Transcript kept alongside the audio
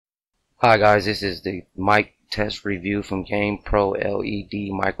Hi guys, this is the mic test review from GamePRO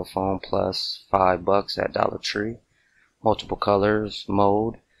LED Microphone Plus, $5 at Dollar Tree. Multiple colors,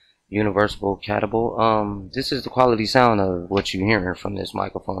 mode, universal compatible. This is the quality sound of what you're hearing from this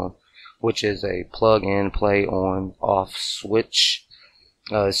microphone, which is a plug-in, play on, off switch.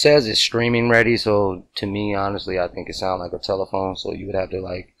 It says it's streaming ready, so to me, honestly, I think it sounds like a telephone. So you would have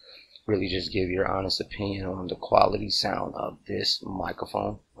to really just give your honest opinion on the quality sound of this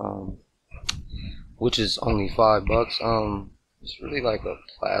microphone. Which is only $5. It's really like a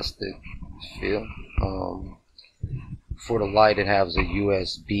plastic feel. For the light, it has a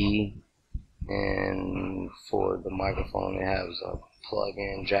USB, and for the microphone, it has a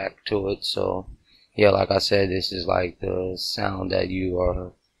plug-in jack to it. So, yeah, like I said, this is like the sound that you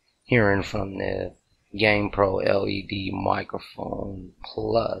are hearing from the GamePRO LED Microphone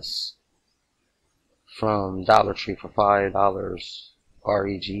Plus from Dollar Tree for $5.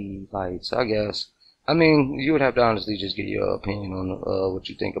 REG lights, I guess. I mean, you would have to honestly just get your opinion on what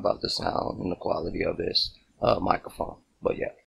you think about the sound and the quality of this microphone. But yeah.